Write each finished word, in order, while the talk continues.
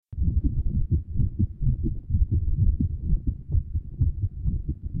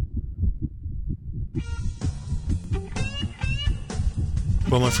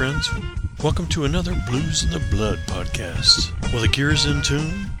Well, my friends, welcome to another Blues in the Blood podcast. Well, the gear's in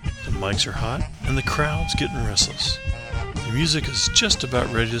tune, the mics are hot, and the crowd's getting restless. The music is just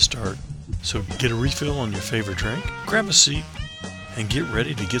about ready to start, so get a refill on your favorite drink, grab a seat, and get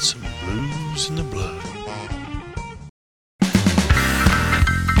ready to get some Blues in the Blood.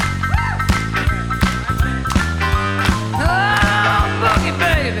 Boogie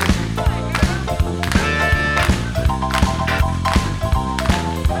Baby.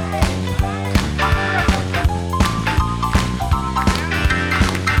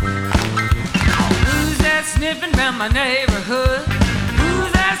 Who's that sniffing round my neighborhood?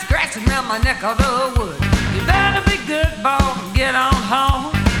 Who's that scratching round my neck of the wood? You better be good, boy, and get on home.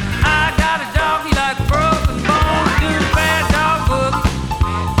 I got a doggy like a broken bone. Do the bad dog boogie.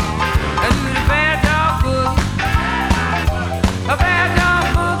 I do the bad dog boogie. A bad dog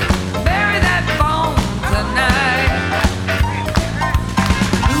boogie. Bury that bone tonight.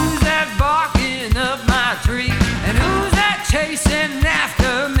 Who's that barking up my tree? And who's that chasing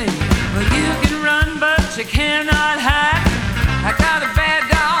after me? Well, you can run, but you cannot hide. I got a bad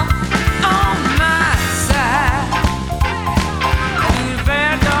dog on my side. I do the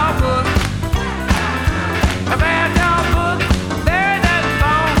bad dog boogie. A bad dog boogie. Bury that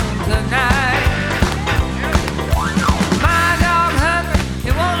bone tonight. My dog hungry,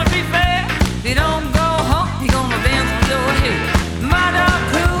 he wanna be fair. If he don't go home, he gonna dance on your head. My dog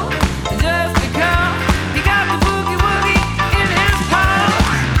cool, just because he got the boogie woogie in his paw.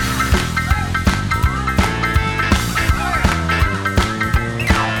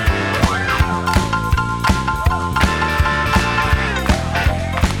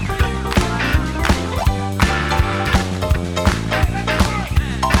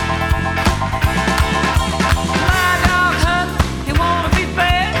 My dog hungry, he wanna be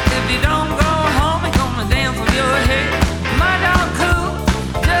fair. If you don't go home, he gonna dance on your head. My dog cool,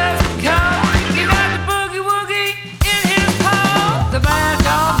 just because he got the boogie woogie in his paw. The bad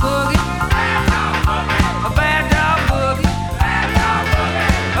dog boogie, a bad dog boogie,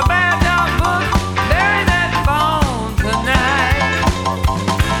 a bad dog boogie. Bury that bone tonight.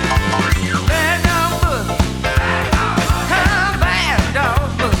 Bad dog boogie, bad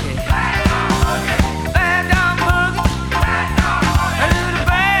dog boogie, bad dog boogie. I do the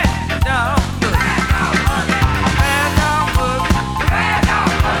bad dog boogie, bad dog boogie, bad dog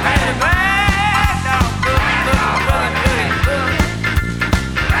boogie, bad dog boogie, boogie, boogie,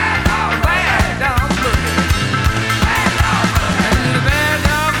 bad dog boogie. I do the bad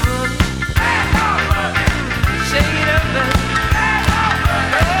dog boogie, shake it up, baby.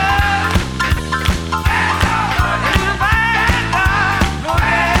 I do the bad dog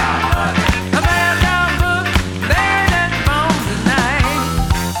boogie, a bad dog boogie, bury that bone tonight.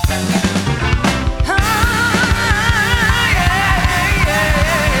 Oh, yeah.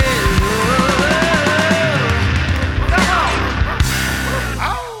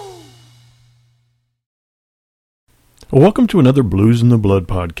 Well, welcome to another Blues in the Blood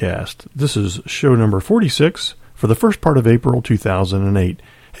podcast. This is show number 46 for the first part of April 2008.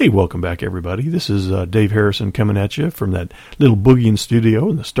 Hey, welcome back, everybody. This is Dave Harrison coming at you from that little boogieing studio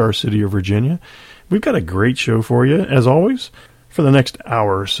in the Star City of Virginia. We've got a great show for you, as always. For the next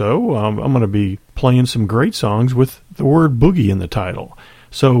hour or so, I'm going to be playing some great songs with the word boogie in the title.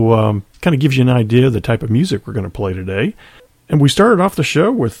 So, kind of gives you an idea of the type of music we're going to play today. And we started off the show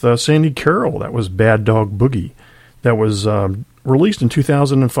with Sandy Carroll. That was Bad Dog Boogie. That was released in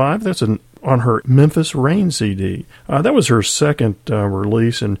 2005. That's on her Memphis Rain CD. That was her second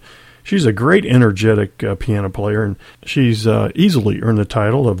release, and she's a great, energetic piano player, and she's easily earned the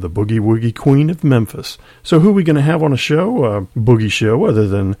title of the Boogie Woogie Queen of Memphis. So who are we going to have on a show, boogie show, other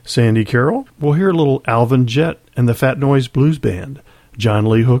than Sandy Carroll? We'll hear a little Alvin Jett and the Fat Noise Blues Band, John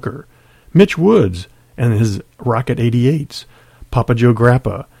Lee Hooker, Mitch Woods and his Rocket 88s, Papa Joe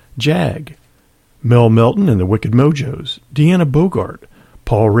Grappa, Jag, Mel Melton and the Wicked Mojos, Deanna Bogart,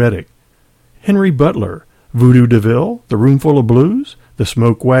 Paul Reddick, Henry Butler, Voodoo DeVille, The Roomful of Blues, the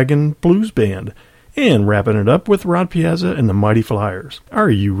Smoke Wagon Blues Band, and wrapping it up with Rod Piazza and the Mighty Flyers. Are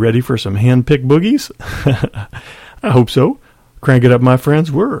you ready for some hand-picked boogies? I hope so. Crank it up, my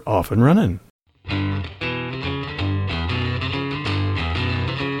friends. We're off and running.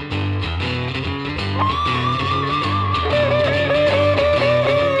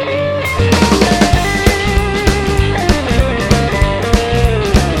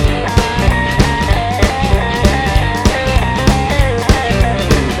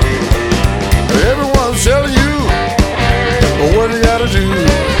 Everyone's telling you what you gotta do.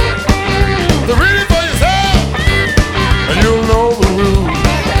 The reading for yourself, and you'll know the rules.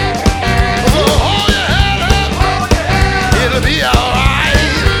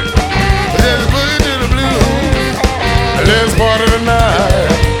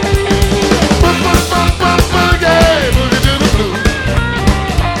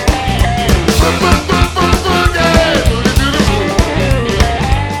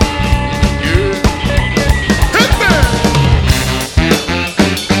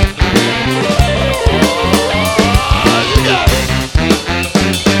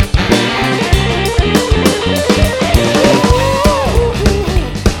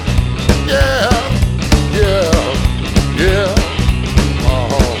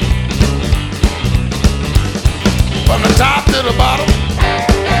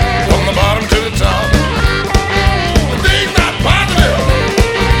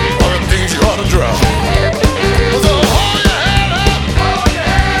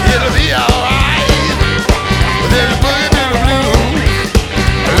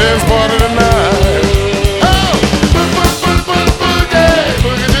 part of the night. Oh, boogie,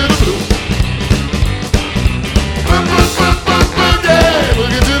 boogie to the blue. Boogie,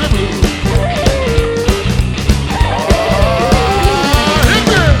 boogie to the blue. Hit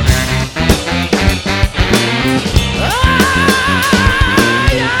me.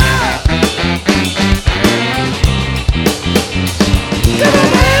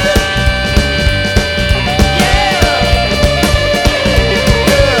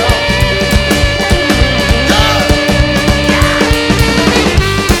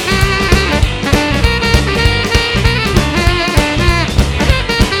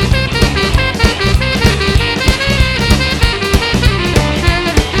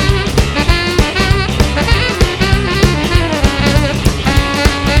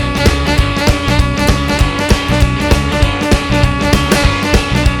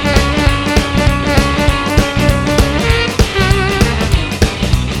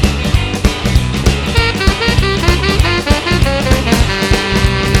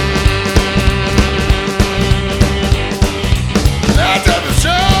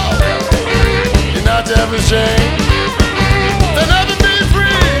 Shame. They'll never be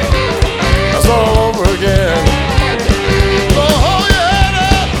free. That's all over again. So hold your head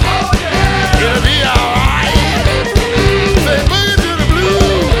up. It'll be alright. Say boogie to the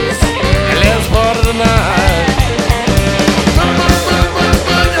blues. And let's part of the night.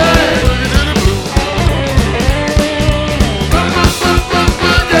 Boogie to the blues.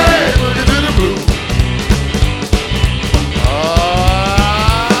 Boogie to the blues.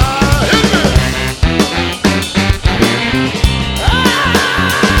 Hit me.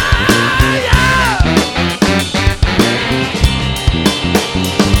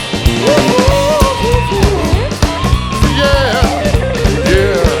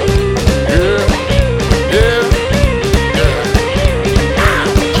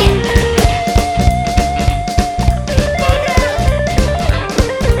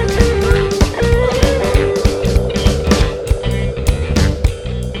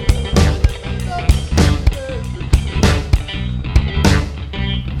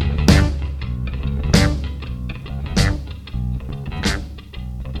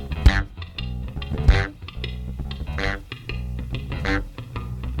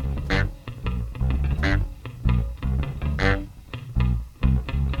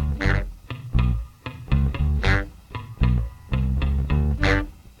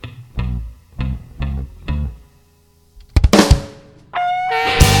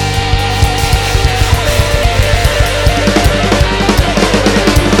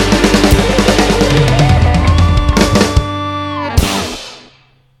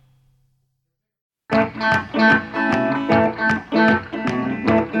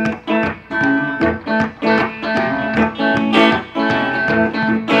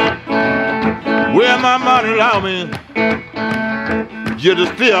 Well, my money allow me just to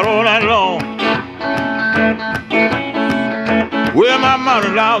stay out all night long. Well, my money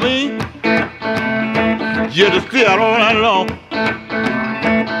allow me just to stay out all night long.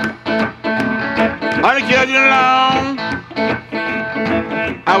 I didn't catch it long.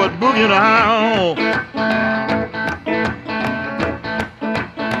 I was boogieing around.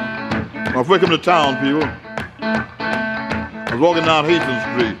 Welcome to town, people. I was walking down Hastings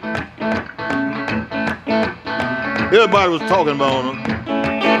Street. Everybody was talking about him.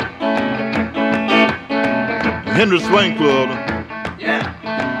 Henry Swing Club. Yeah.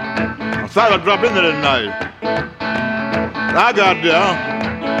 I decided I'd drop in there that night. I got there.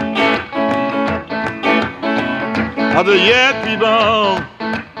 I said, yeah, people,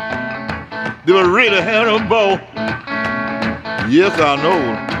 they were really having a ball. Yes, I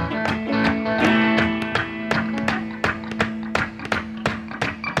know.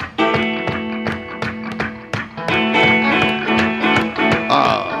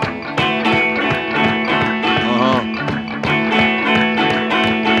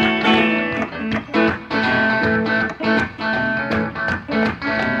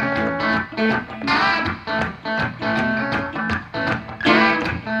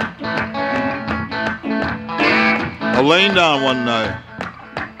 I laying down one night.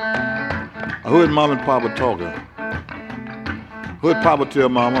 I heard Mom and Papa talking. Heard Papa tell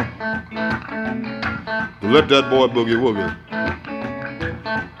Mama to let that boy boogie woogie.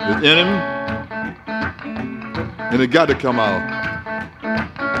 It's in him, and it got to come out.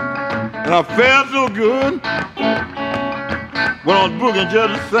 And I felt so good when I was boogieing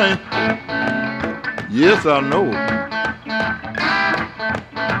just the same. Yes, I know.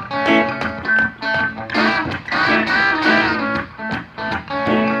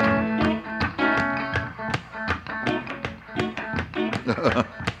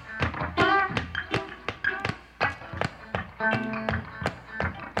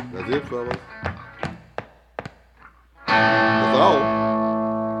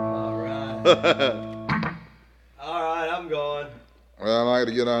 All right, I'm going. Well, I got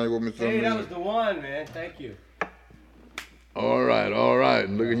to get on here with me. Hey, that was the one, man. Thank you. All right.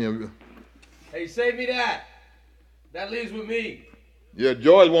 Look at him. Hey, save me that. That leaves with me. Yeah,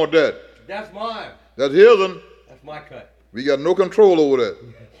 George want that. That's mine. That's his one. That's my cut. We got no control over that.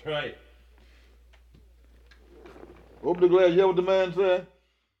 That's right. Open the glass, hear what the man said?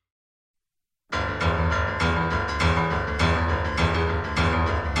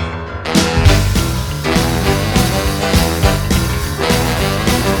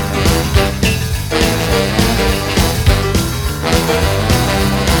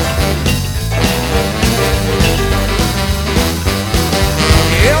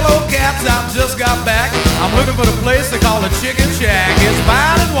 Hello, cats, I've just got back. I'm looking for the place they call a chicken shack. It's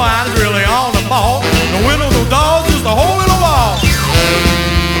fine and wine is really on the ball. No windows, no doors, just a hole in the wall.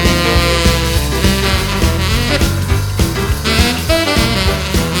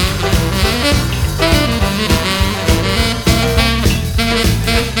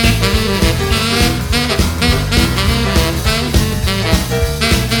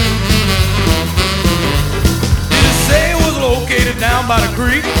 Down by the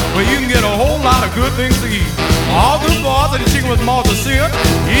creek, where you can get a whole lot of good things to eat. All good bars and the chicken with malta sin.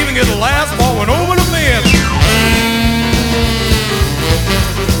 You even get the last ball went over the fence.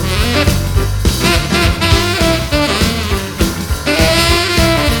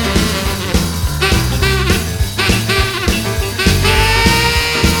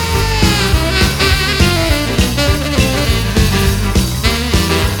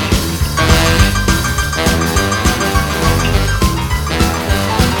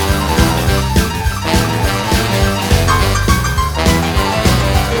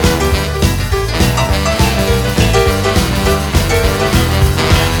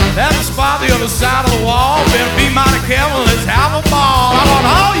 The other side of the wall, better be mighty careful, let's have a ball. I want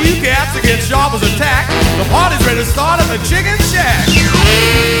all you cats to get sharp as a tack. The party's ready to start at the chicken shack.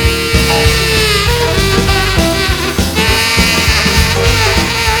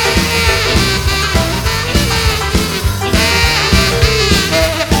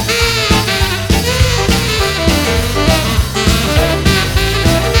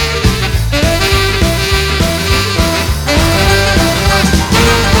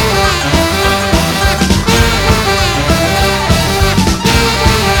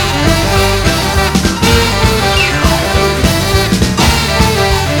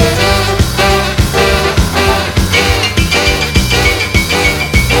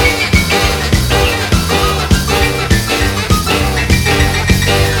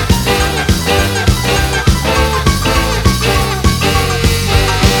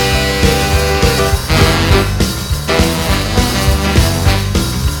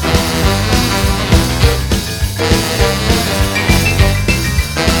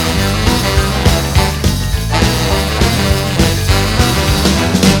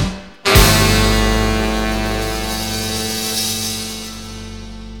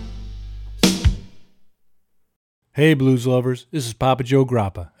 Hey, blues lovers, this is Papa Joe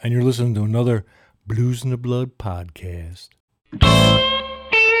Grappa, and you're listening to another Blues in the Blood podcast.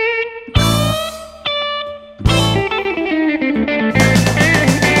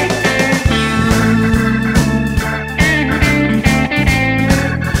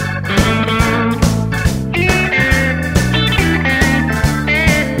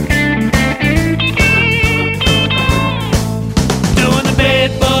 Doing the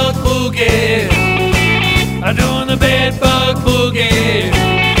Bedbug Boogie. Doing the Bedbug Boogie.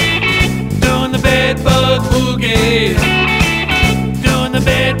 Doing the Bedbug Boogie. Doing the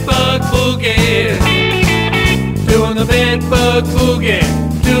Bedbug Boogie. Doing the Bedbug Boogie.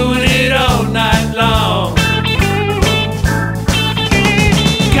 Doing it all night long.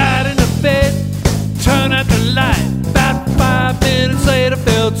 Got in the bed, turn out the light. About 5 minutes later,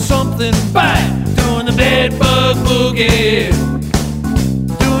 felt something bite. Doing the Bedbug Boogie.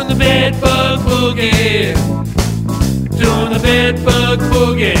 Doing the Bedbug Boogie. Doing the Bedbug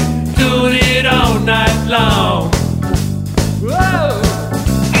Boogie, doing it all night long. Whoa!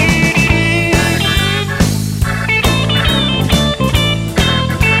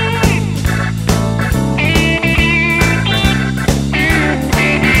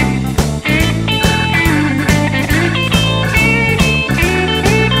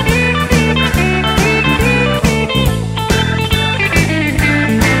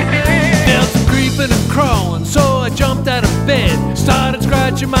 Felt some creeping and crawling, so I jumped out of bed. Started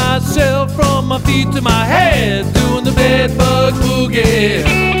scratching myself from my feet to my head. Doing the Bedbug Boogie.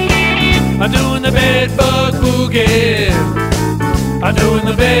 I'm doing the Bedbug Boogie. I'm doing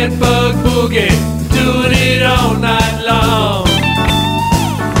the Bedbug Boogie. Doing it all night long.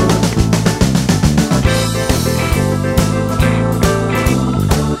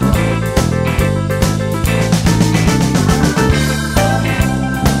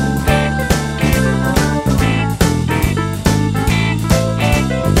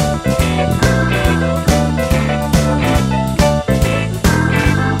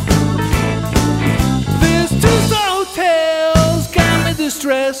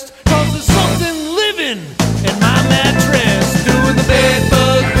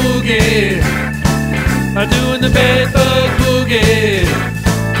 doing the Bedbug Boogie.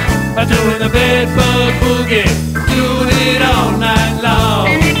 Doing the Bedbug Boogie. Doing it all night long.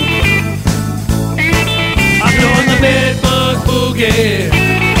 I'm doing the Bedbug Boogie.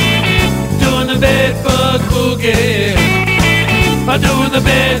 Doing the Bedbug Boogie. Doing the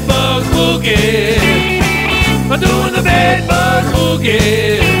Bedbug Boogie. Doing the Bedbug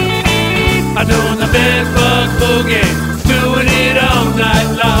Boogie. Doing the Bedbug Boogie. Doing it all night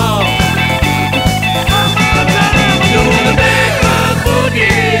long. Doing the Bedbug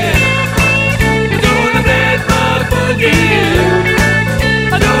Boogie. Doing the Bedbug Boogie.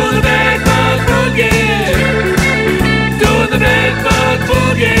 Doing the Bedbug Boogie. Doing the Bedbug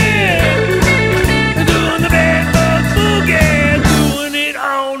Boogie. Doing the Bedbug Boogie. Doing it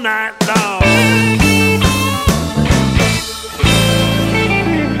all night long.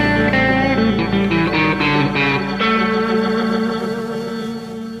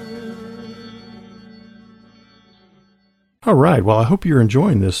 All right, well, I hope you're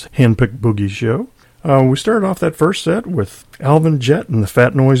enjoying this Hand-Picked Boogie show. We started off that first set with Alvin Jett and the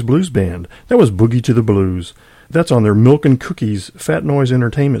Fat Noise Blues Band. That was Boogie to the Blues. That's on their Milk and Cookies Fat Noise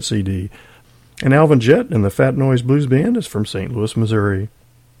Entertainment CD. And Alvin Jett and the Fat Noise Blues Band is from St. Louis, Missouri.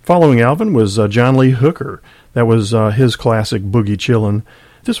 Following Alvin was John Lee Hooker. That was his classic Boogie Chillen.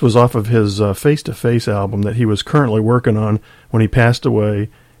 This was off of his Face to Face album that he was currently working on when he passed away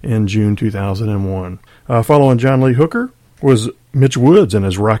in June 2001. Following John Lee Hooker was Mitch Woods and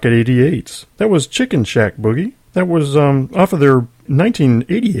his Rocket 88s. That was Chicken Shack Boogie. That was off of their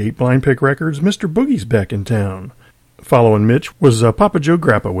 1988 Blind Pick Records, Mr. Boogie's Back in Town. Following Mitch was Papa Joe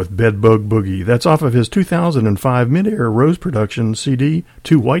Grappa with Bedbug Boogie. That's off of his 2005 Mid-Air Rose Production CD,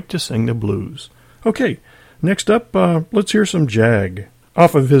 Too White to Sing the Blues. Okay, next up, let's hear some Jag.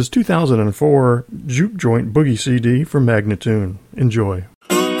 Off of his 2004 Juke Joint Boogie CD from Magnatune. Enjoy.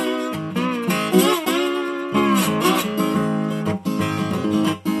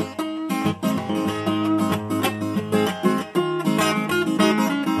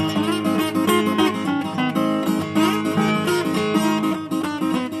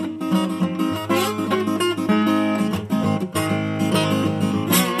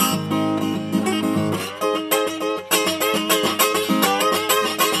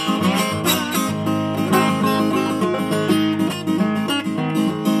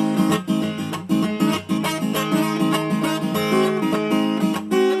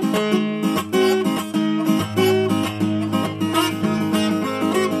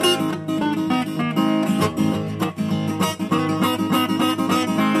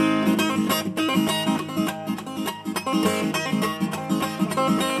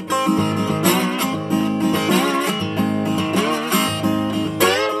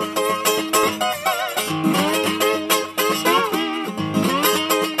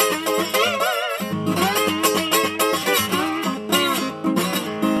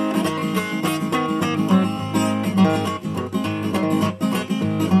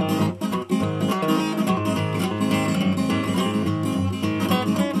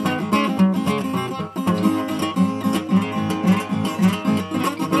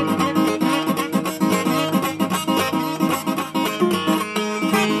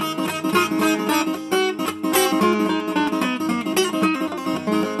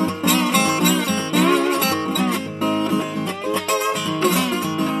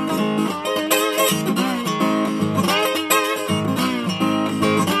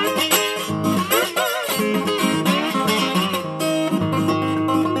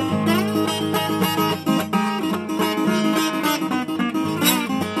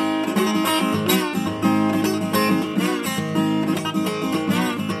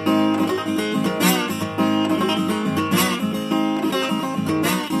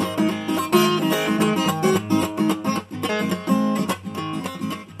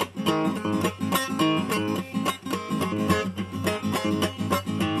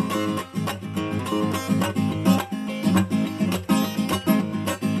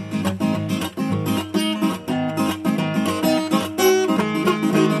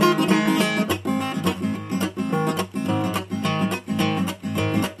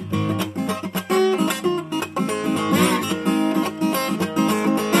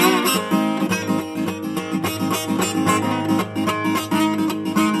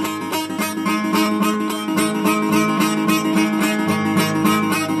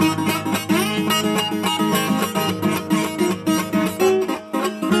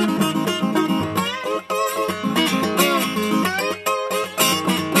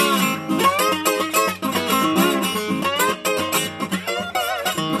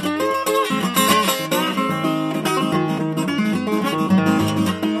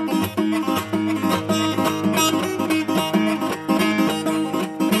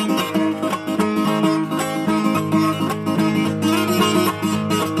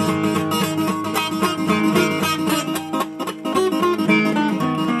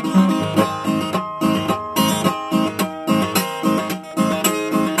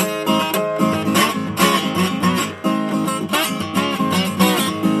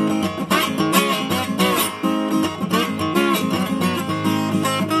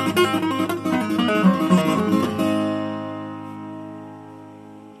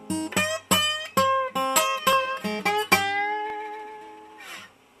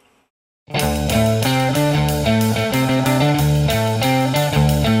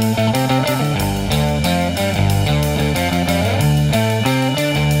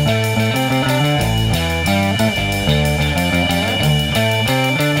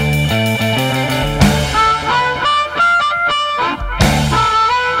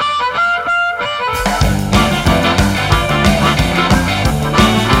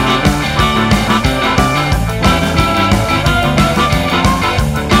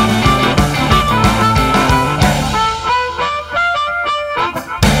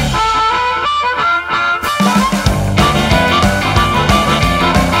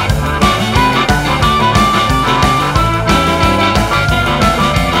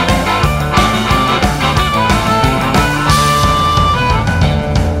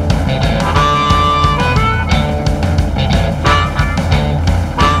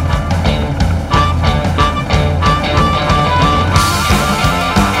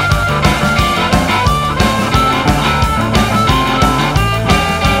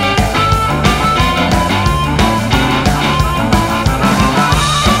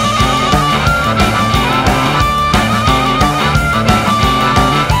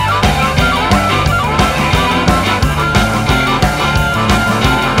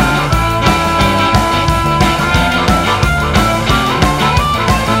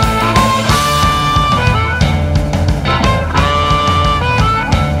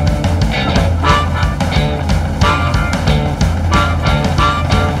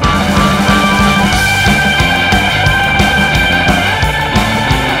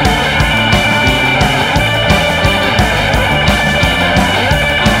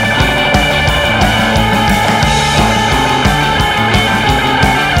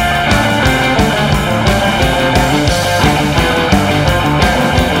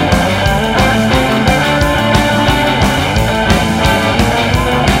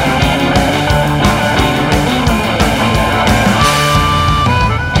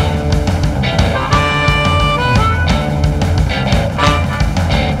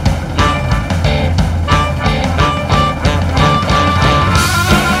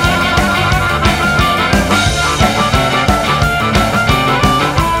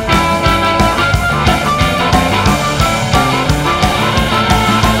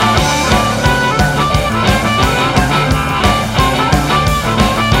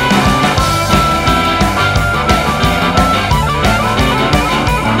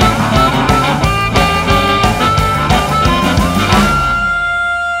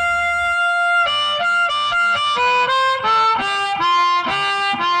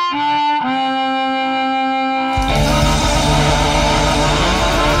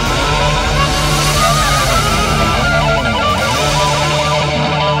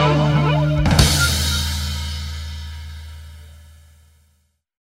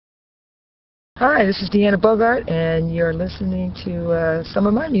 Hi, this is Deanna Bogart, and you're listening to some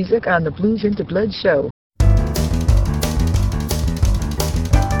of my music on the BluzNdaBlood show.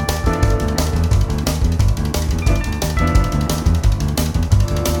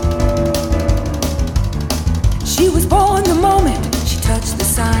 She was born the moment she touched the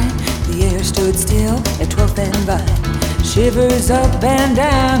sign. The air stood still at 12th and Vine. Shivers up and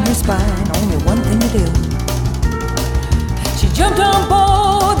down her spine, only one thing to do. She jumped on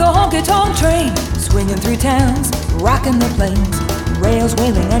board the honky-tonk train, swinging through towns, rocking the plains. Rails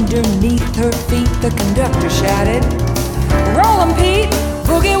wailing underneath her feet, the conductor shouted, "Rollin' Pete,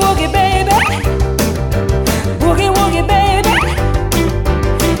 boogie woogie baby, boogie woogie baby.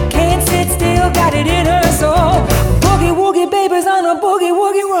 Can't sit still, got it in her soul. Boogie woogie baby's on a boogie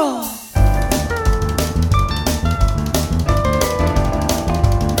woogie roll."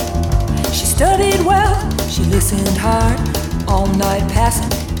 She studied well, she listened hard, all night passing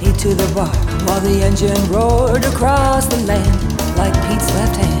me to the bar, while the engine roared across the land like Pete's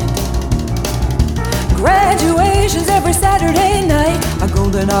left hand. Graduations every Saturday night, a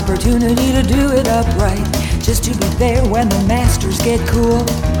golden opportunity to do it upright, just to be there when the masters get cool,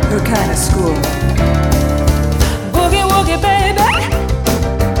 her kind of school. Boogie woogie baby,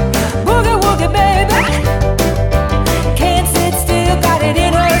 boogie woogie baby. Can't sit still, got it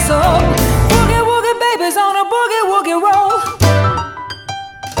in her soul. Boogie woogie baby's on a boogie woogie roll.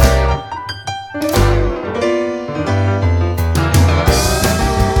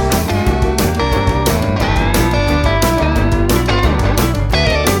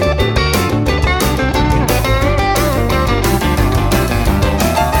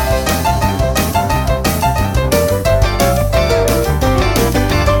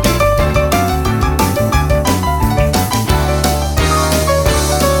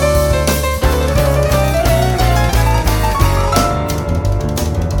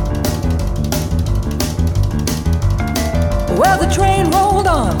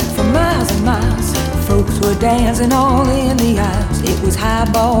 Dancing all in the aisles. It was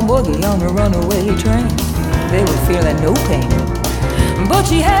highball boogie on a runaway train. They were feeling no pain, but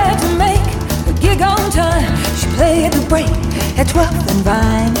she had to make the gig on time. She played the break at 12th and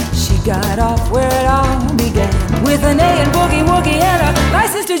Vine. She got off where it all began, with an A in boogie woogie and a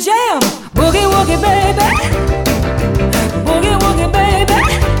license to jam. Boogie woogie baby, boogie woogie baby.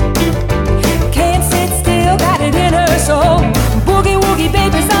 Can't sit still, got it in her soul. Boogie woogie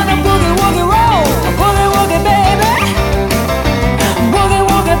baby's on a boogie woogie roll. Boogie woogie baby, boogie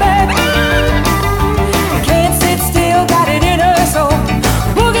woogie baby. Can't sit still, got it in her soul.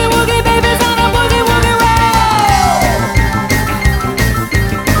 Boogie woogie baby's on a boogie woogie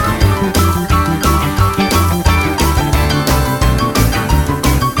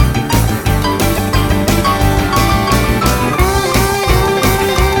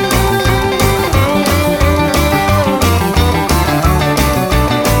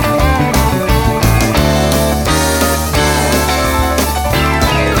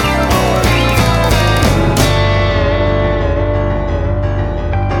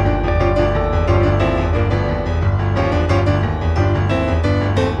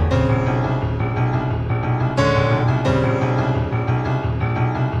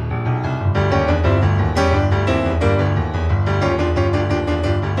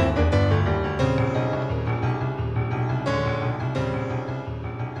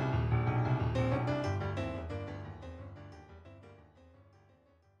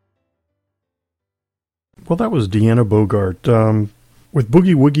Well, that was Deanna Bogart with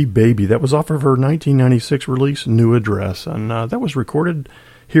Boogie Woogie Baby. That was off of her 1996 release, New Address, and that was recorded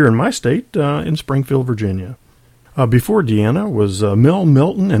here in my state in Springfield, Virginia. Before Deanna was Mel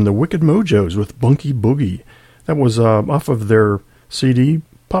Melton and the Wicked Mojos with Bunkie Boogie. That was off of their CD,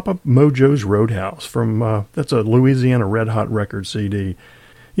 Papa Mojo's Roadhouse, from that's a Louisiana Red Hot Records CD.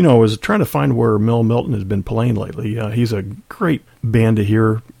 You know, I was trying to find where Mel Melton has been playing lately. He's a great band to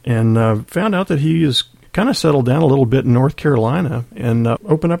hear, and found out that he is kind of settled down a little bit in North Carolina and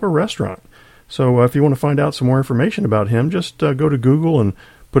opened up a restaurant. So if you want to find out some more information about him, just go to Google and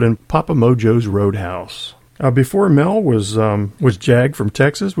put in Papa Mojo's Roadhouse. Before Mel was Jag from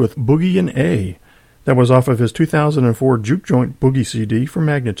Texas with Boogie and A. That was off of his 2004 Juke Joint Boogie CD from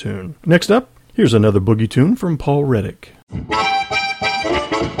Magnatune. Next up, here's another boogie tune from Paul Reddick.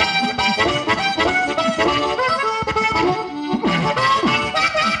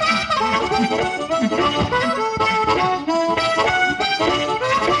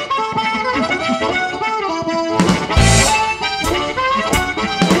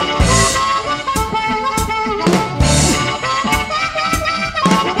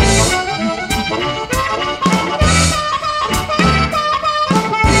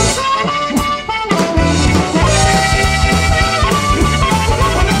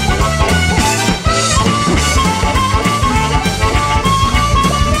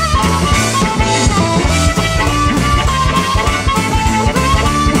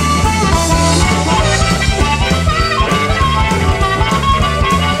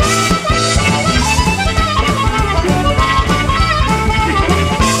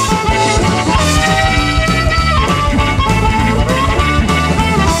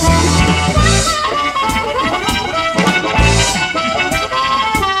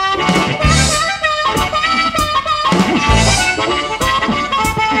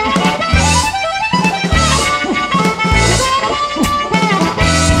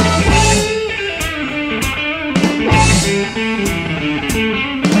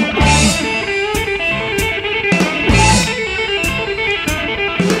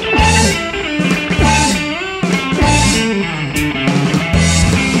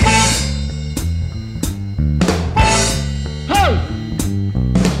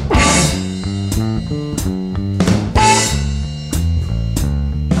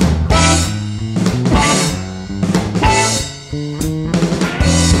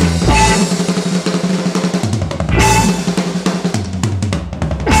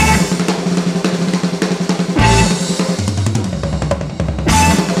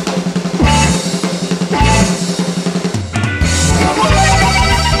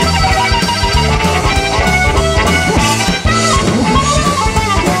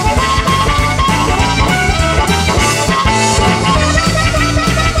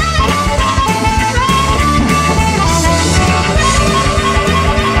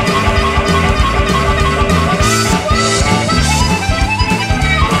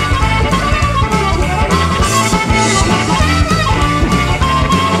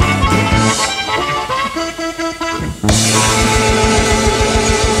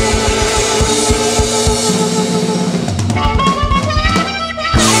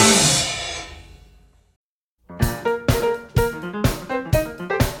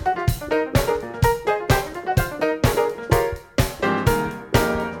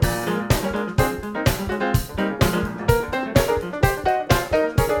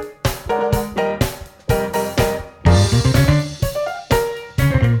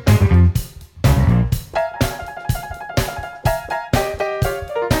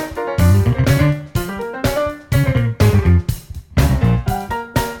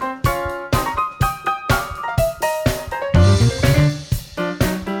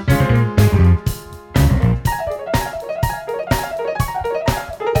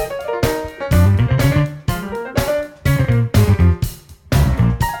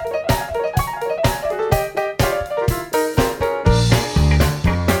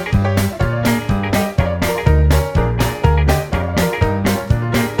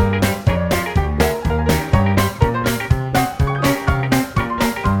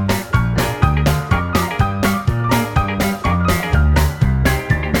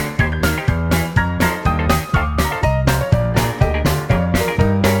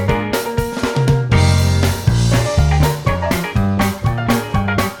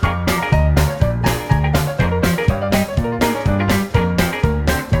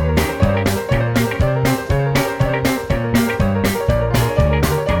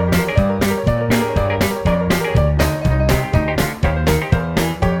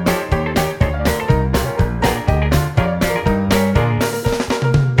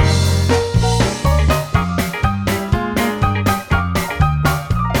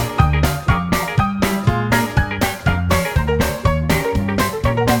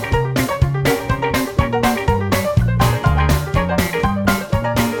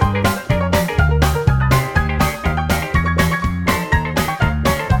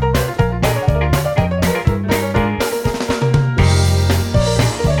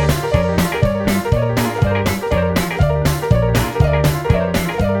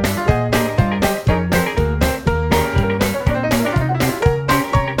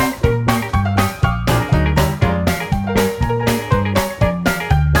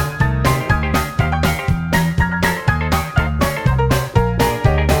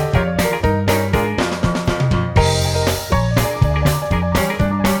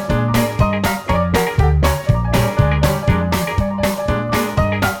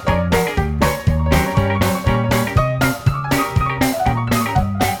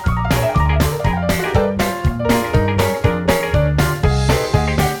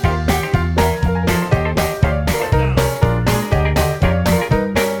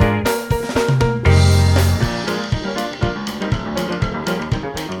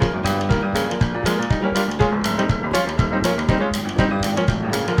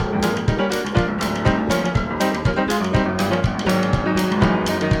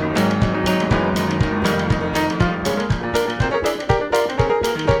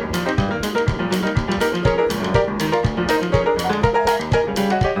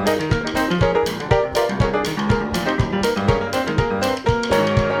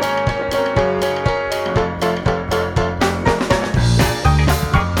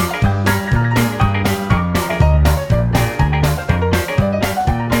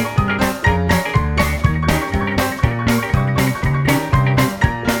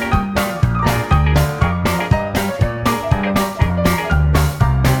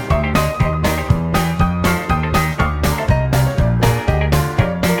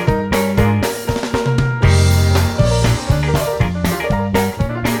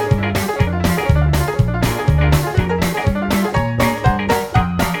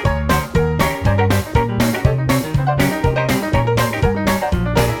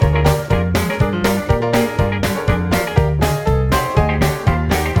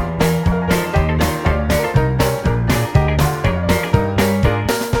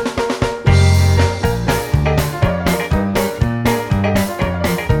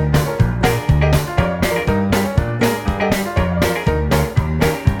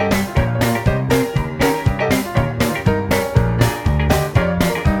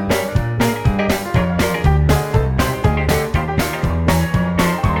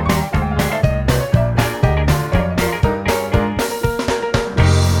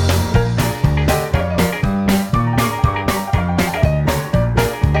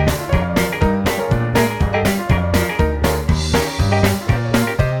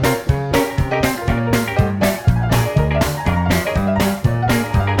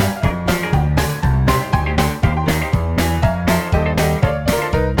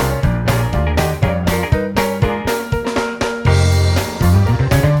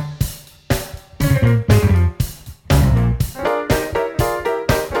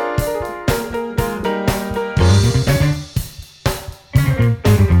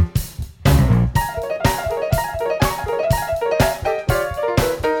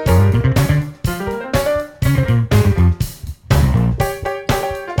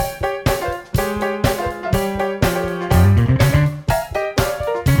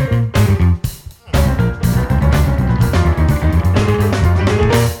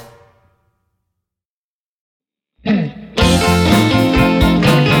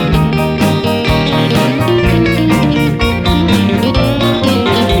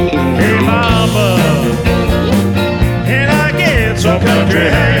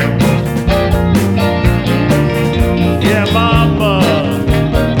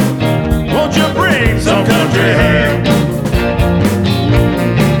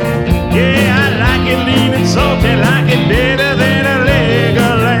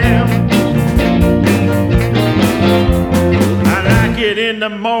 in the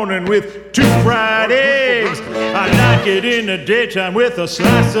morning with 2 fried eggs. I like it in the daytime with a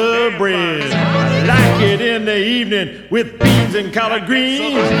slice of bread. I like it in the evening with beans and collard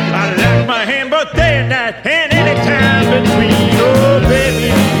greens. I like my ham both day and night and any time between. Oh,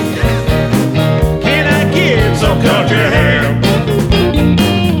 baby, can I get some country ham?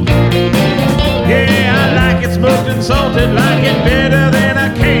 Yeah, I like it smoked and salted, like it better than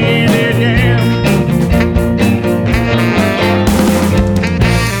a candied yam.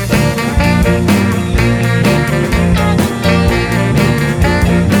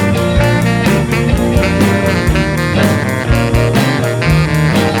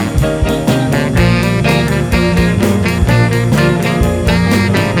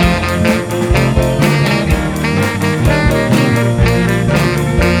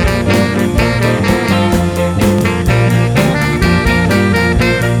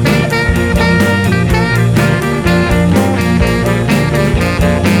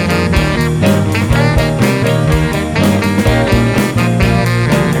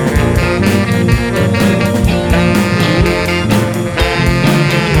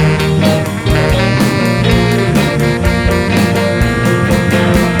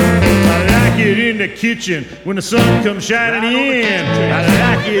 Kitchen when the sun comes shining in.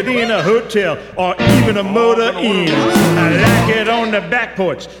 I like it in a hotel or even a motor inn. I like it on the back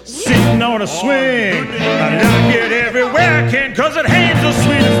porch, sitting on a swing. I like it everywhere I can, cause it hangs the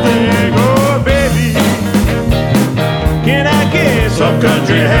sweetest thing. Oh, baby, can I get some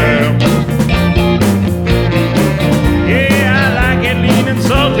country ham? Yeah, I like it lean and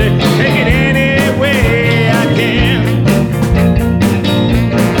salty, take it any way I can.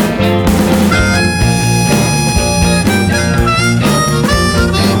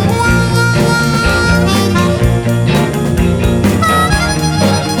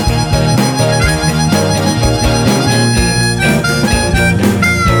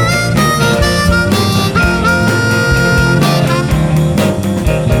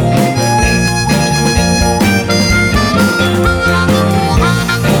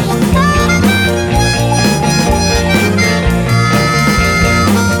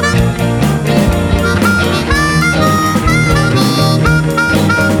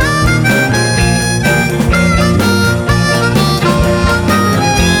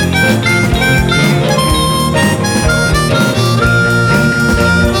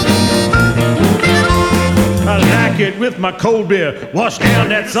 With my cold beer, wash down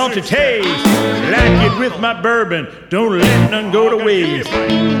that salty taste. Like it with my bourbon, don't let none go to waste.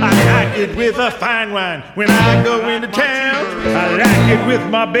 I like it with a fine wine when I go into town. I like it with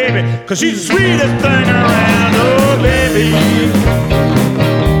my baby, cause she's the sweetest thing around. Oh, baby,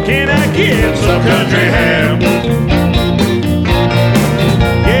 can I get some country ham?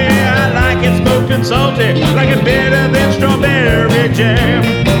 Yeah, I like it smoked and salty, like it better than strawberry jam.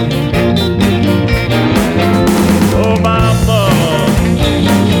 Oh, mama,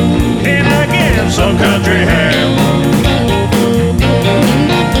 can I get some country ham?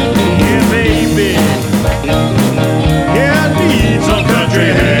 Yeah, baby, yeah, I need some country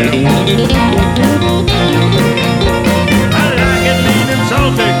ham. I like it lean and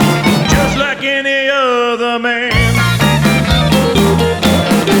salty, just like any other man.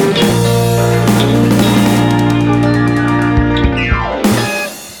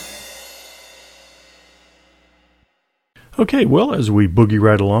 Okay, well, as we boogie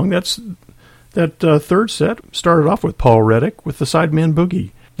right along, that third set started off with Paul Reddick with the Sidemen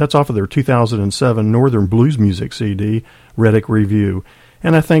Boogie. That's off of their 2007 Northern Blues Music CD, Reddick Review.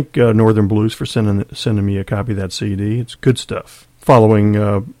 And I thank Northern Blues for sending me a copy of that CD. It's good stuff. Following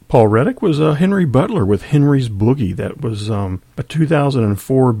Paul Reddick was Henry Butler with Henry's Boogie. That was a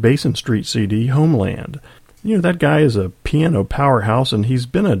 2004 Basin Street CD, Homeland. You know, that guy is a piano powerhouse, and he's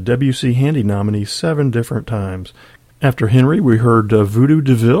been a W.C. Handy nominee 7 different times. After Henry, we heard Voodoo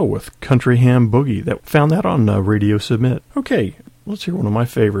DeVille with Country Ham Boogie. Found that on Radio Submit. Okay, let's hear one of my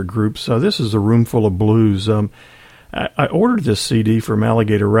favorite groups. This is a Room Full of Blues. I ordered this CD from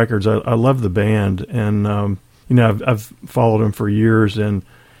Alligator Records. I love the band, and you know, I've followed them for years, and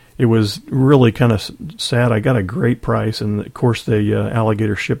it was really kind of sad. I got a great price, and of course,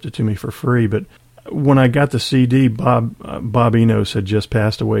 Alligator shipped it to me for free. But when I got the CD, Bob Enos had just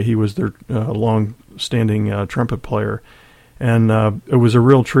passed away. He was their long-standing trumpet player, and it was a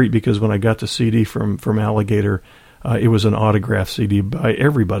real treat because when I got the CD from Alligator, it was an autographed CD by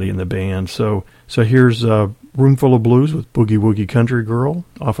everybody in the band. So here's Room Full of Blues with Boogie Woogie Country Girl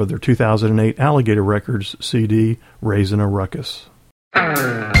off of their 2008 Alligator Records CD, Raisin' a Ruckus.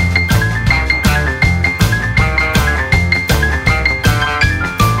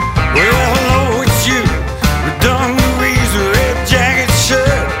 Well, hello, it's you. The dungarees, red jacket,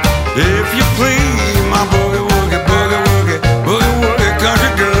 if you please, my boogie woogie, boogie woogie, boogie woogie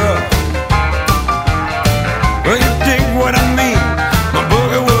country girl. Well, you dig what I mean, my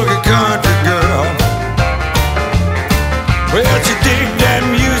boogie woogie country girl. Well, you dig that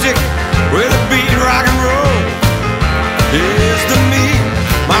music with a beat, rock and roll. It's to me,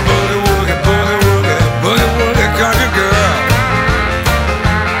 my boogie woogie, boogie woogie, boogie woogie country girl.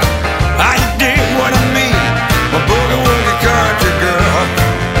 I dig what I mean, my boogie woogie country girl.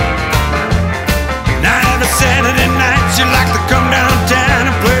 Now every Saturday night she likes to come downtown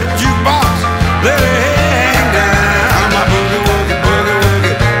and play the jukebox, let her hair hang down. My boogie woogie, boogie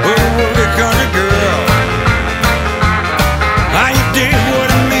woogie, boogie woogie country girl. I dig what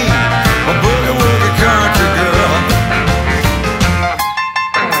I mean, my boogie woogie country girl.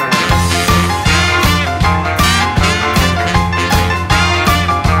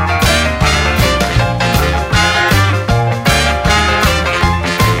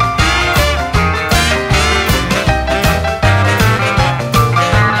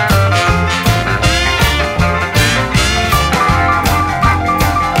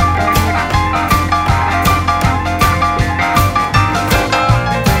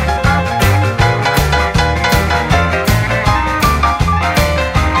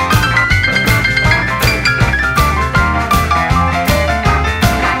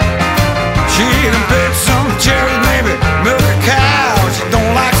 She done picked some cherries, maybe milk a cow. She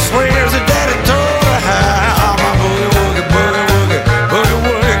don't like swears that daddy told her how. My boogie woogie, boogie woogie, boogie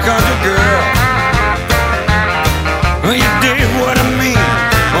woogie country girl. Well, you dig what I mean,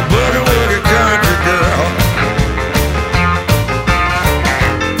 my boogie woogie country girl.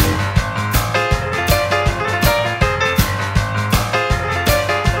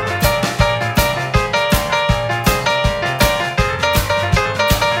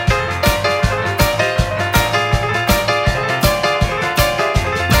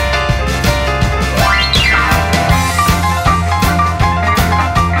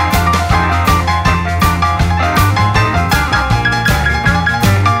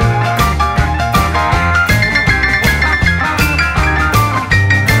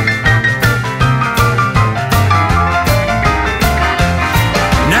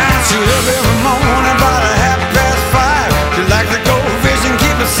 Now she up every morning about 5:30. She likes to go fishing,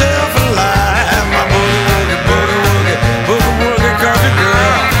 keep herself alive. My boogie woogie, boogie woogie, boogie woogie country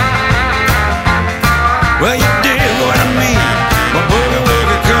girl. Well, you did what I mean, my boogie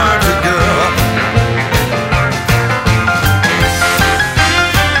woogie country girl.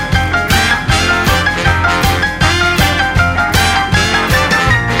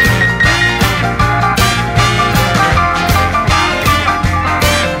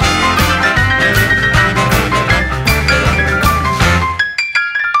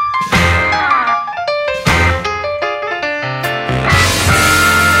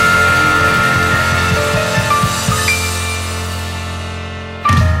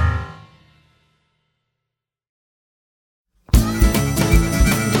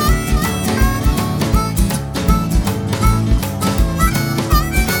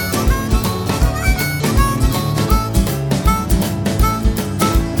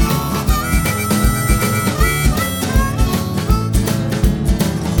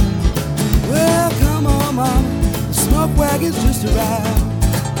 Well, come on, mama, the smoke wagon's just arrived.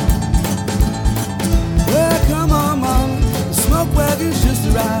 Well, come on, mama, the smoke wagon's just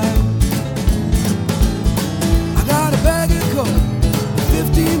arrived. I got a bag of coke,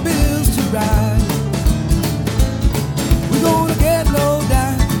 15 bills to ride. We're gonna get low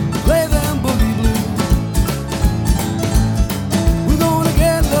down, play them boogie blues. We're gonna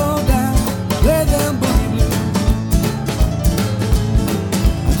get low down, play them boogie blues.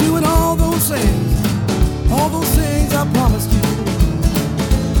 I'm doing all those things I promised you.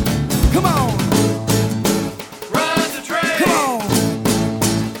 Come on, Run the train, come on,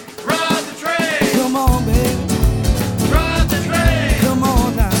 run the train, come on, baby, run the train, come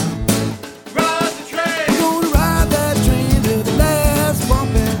on now. run the train. We're gonna ride that train to the last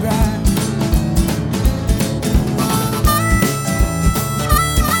bump and grind.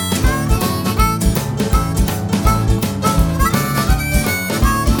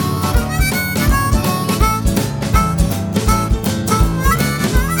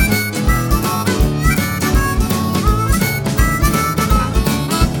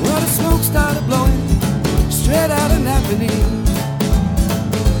 Well, the smoke started blowing straight out of Napanee.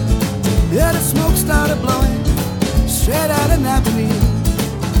 Yeah, the smoke started blowing straight out of Napanee.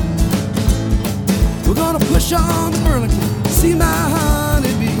 We're gonna push on to Burlington, see my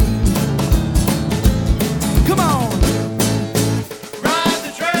honeybee. Come on, Run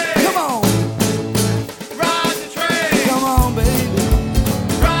the train, come on, run the train, come on, baby.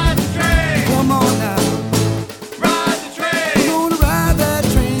 run the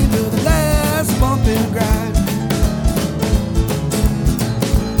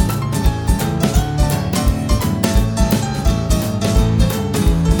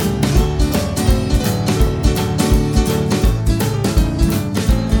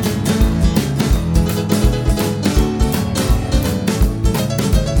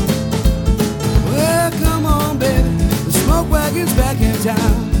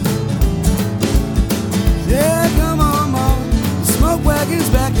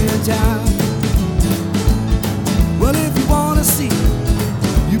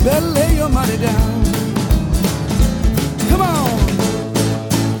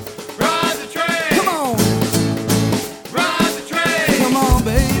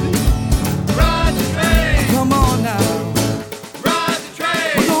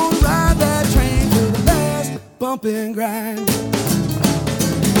bump and grind.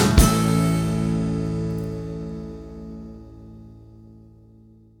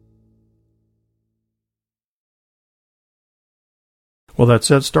 Well, that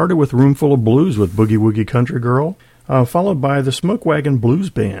set started with Roomful of Blues with Boogie Woogie Country Girl, followed by the Smoke Wagon Blues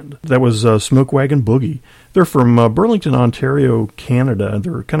Band. That was Smoke Wagon Boogie. They're from Burlington, Ontario, Canada.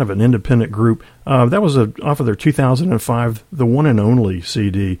 They're kind of an independent group. That was off of their 2005 The One and Only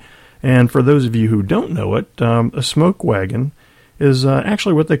CD. And for those of you who don't know it, a smoke wagon is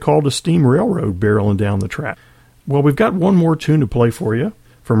actually what they called a steam railroad barreling down the track. Well, we've got one more tune to play for you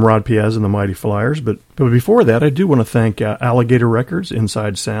from Rod Piazza and the Mighty Flyers, but before that, I do want to thank Alligator Records,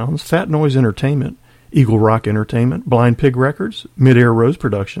 Inside Sounds, Fat Noise Entertainment, Eagle Rock Entertainment, Blind Pig Records, Midair Rose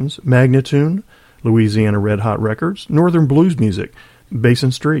Productions, Magnatune, Louisiana Red Hot Records, Northern Blues Music,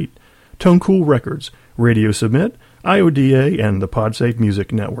 Basin Street, Tone Cool Records, Radio Submit, IODA, and the PodSafe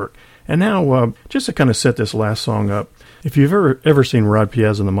Music Network. And now, just to kind of set this last song up, if you've ever seen Rod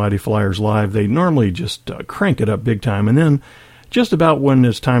Piazza and the Mighty Flyers live, they normally just crank it up big time, and then just about when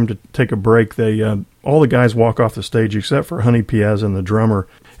it's time to take a break, they all the guys walk off the stage except for Honey Piazza and the drummer.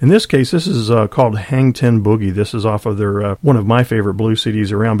 In this case, this is called Hang Ten Boogie. This is off of their one of my favorite blues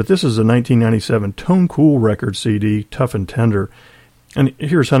CDs around, but this is a 1997 Tone Cool record CD, Tough and Tender. And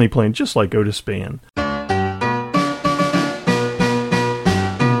here's Honey playing just like Otis Spann.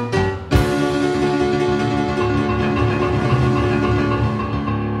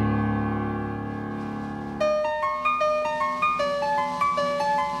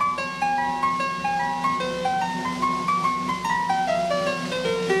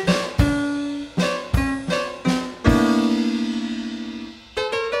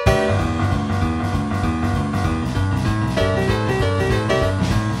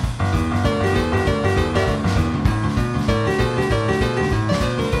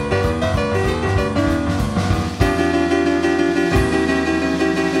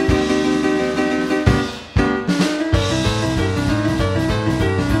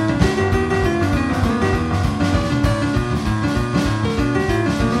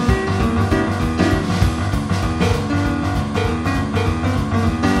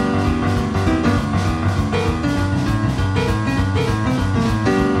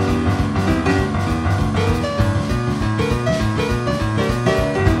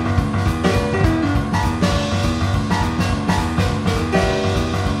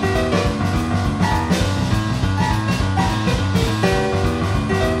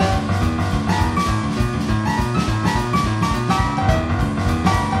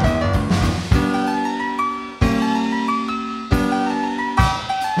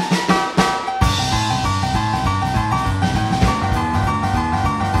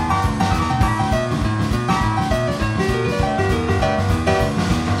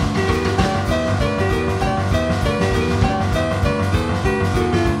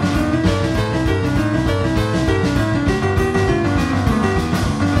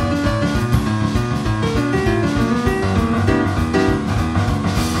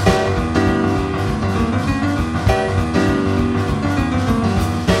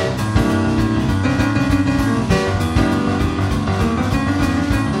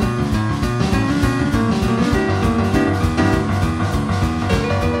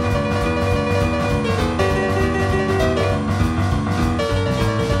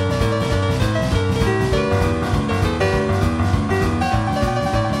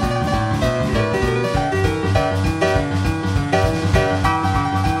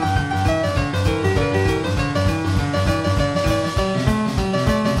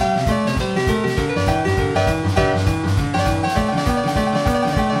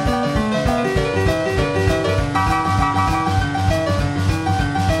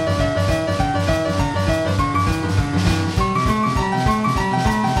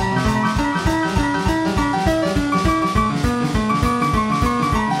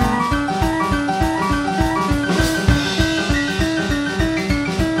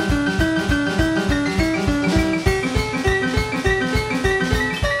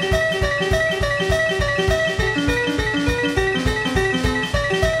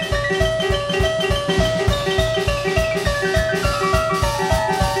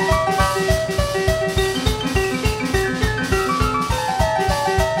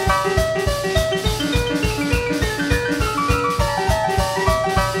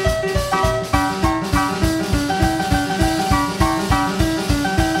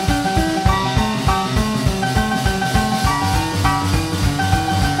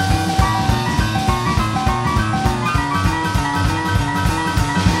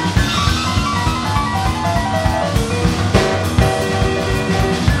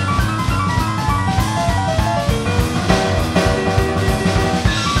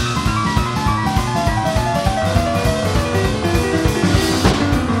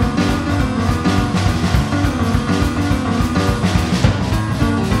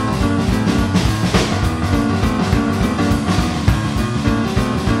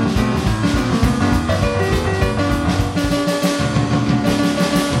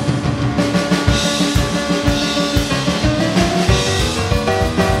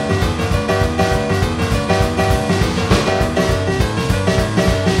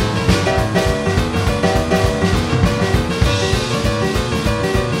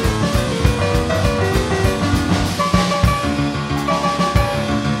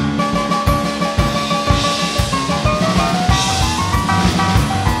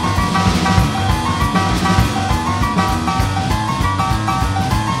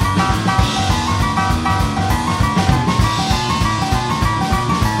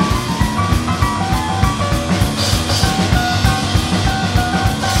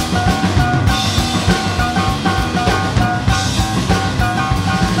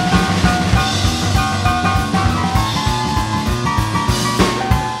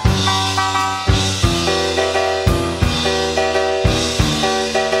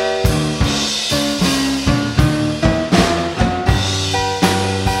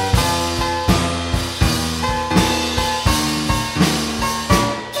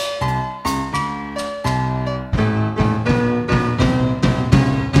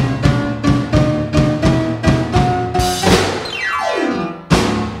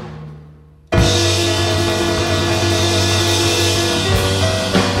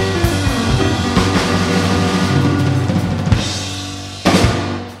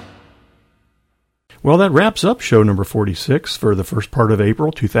 Well, that wraps up show number 46 for the first part of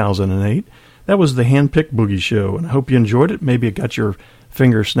April 2008. That was the Hand-Picked Boogie Show, and I hope you enjoyed it. Maybe it got your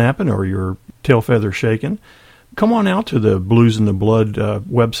fingers snapping or your tail feather shaking. Come on out to the Blues in the Blood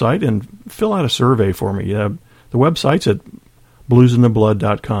website and fill out a survey for me. The website's at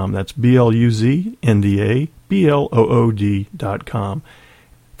BluzNdaBlood.com. That's BluzNdaBlood.com.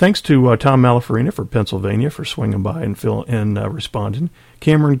 Thanks to Tom Malafarina for Pennsylvania for swinging by and responding.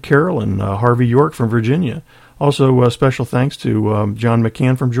 Cameron Carroll and Harvey York from Virginia. Also, special thanks to John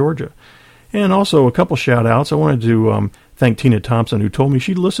McCann from Georgia. And also a couple shout-outs. I wanted to thank Tina Thompson, who told me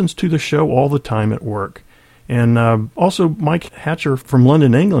she listens to the show all the time at work. And also Mike Hatcher from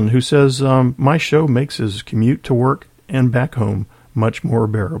London, England, who says, my show makes his commute to work and back home much more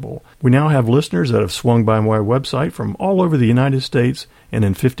bearable. We now have listeners that have swung by my website from all over the United States and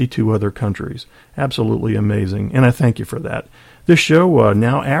in 52 other countries. Absolutely amazing, and I thank you for that. This show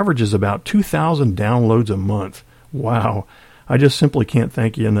now averages about 2,000 downloads a month. Wow. I just simply can't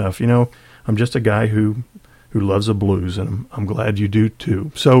thank you enough. You know, I'm just a guy who loves the blues, and I'm glad you do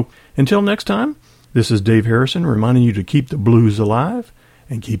too. So until next time, this is Dave Harrison reminding you to keep the blues alive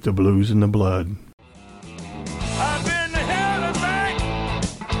and keep the blues in the blood.